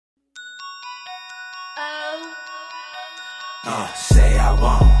Say I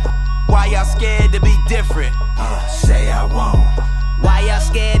won't. Why y'all scared to be different? Say I won't. Why y'all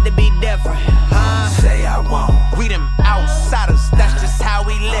scared to be different? Say I won't. We them outsiders, that's just how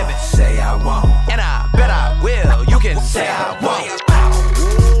we live it. Say I won't. And I bet I will. You can say I won't.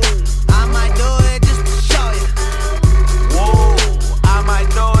 I might do it just to show you. Whoa, I might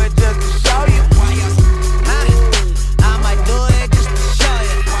do it just to show you. I might do it just to show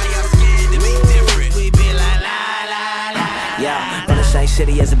you. Why y'all scared to be different? We be like la la la. Yeah, from the same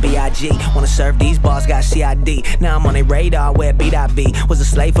city as a B.I.G. Wanna serve these bars, got CID. Now I'm on a radar where B.I.B. Was a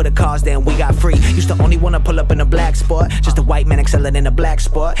slave for the cause, then we got free. Used to only wanna pull up in a black sport. Just a white man excelling in a black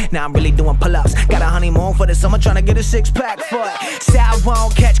sport. Now I'm really doing pull-ups. Got a honeymoon for the summer, tryna get a six-pack for it. Say I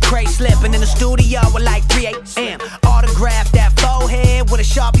won't catch Cray slipping in the studio at like 3 a.m. Autograph that forehead with a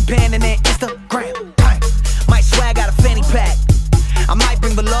Sharpie pen and then Instagram. Might swag out a fanny pack. I might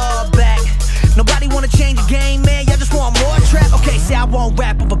bring the law back. Nobody wanna change the game, man. Y'all just want more trap. Okay, say I won't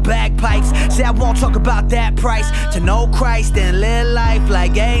rap over bagpipes. Say I won't talk about that price. To know Christ and live life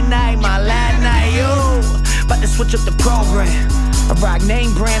like a night, my last night. Yo, about to switch up the program. I rock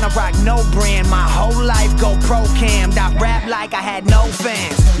name brand, I rock no brand. My whole life go pro cam. I rap like I had no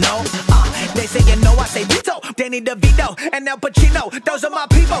fans. No, they say you know I say veto. They need a veto and El Pacino. Those are my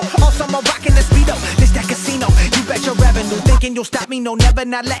people. Also I'm rocking the speedo. This that casino. You bet your revenue. Thinking you'll stop me? No, never,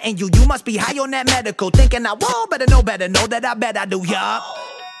 not letting you. You must be high on that medical. Thinking I won't, better know that I bet I do. Yup.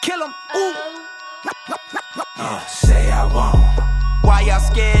 Kill 'em. Ooh. Say I won't. Why y'all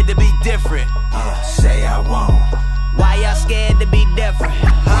scared to be different? Say I won't. Why y'all scared to be different?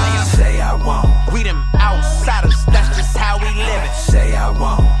 Say I won't. We them outsiders, that's just how we live it. Say I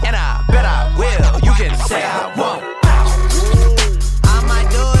won't. And I bet I will. You can say I won't. I might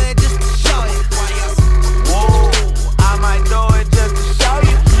do it just to show you. Whoa, I might do it just to show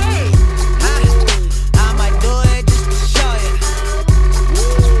you. I might do it just to show you.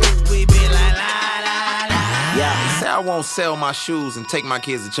 We be like la la la. Yeah, say I won't sell my shoes and take my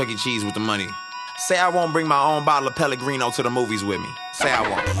kids to Chuck E. Cheese with the money. Say I won't bring my own bottle of Pellegrino to the movies with me. Say I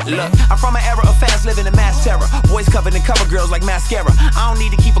won't. Look, I'm from an era of fast living and mass terror. Boys covered in cover girls like mascara. I don't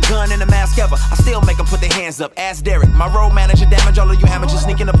need to keep a gun in a mask ever. I still make them put their hands up. Ask Derek. My road manager damage all of you amateurs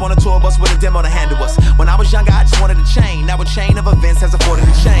sneaking up on a tour bus with a demo to handle us. When I was younger, I just wanted a chain. Now a chain of events has afforded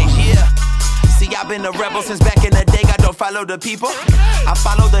a change. Yeah. See, I've been a rebel since back in the day. I don't follow the people. I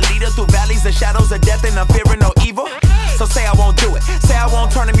follow the leader through valleys and shadows of death, and I'm fearing no evil. So say I won't do it. Say I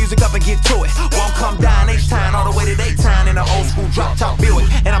won't turn the music up and get to it. Won't come down H-Town all the way to Daytown in an old school drop-top Buick.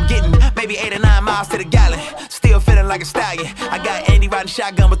 And I'm getting maybe 8 or 9 miles to the gallon. Still feeling like a stallion. I got Andy riding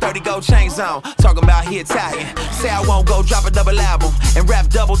shotgun with 30 gold chains on. Talking about he Italian. Say I won't go drop a double album and rap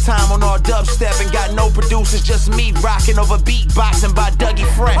double time on all dubstep. And got no producers, just me rocking over beatboxing by Dougie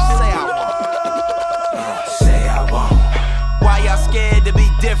Fresh. Say I won't. Say I won't. Why y'all scared to be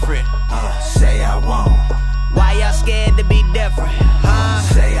different? Say I won't. Why y'all scared to be different?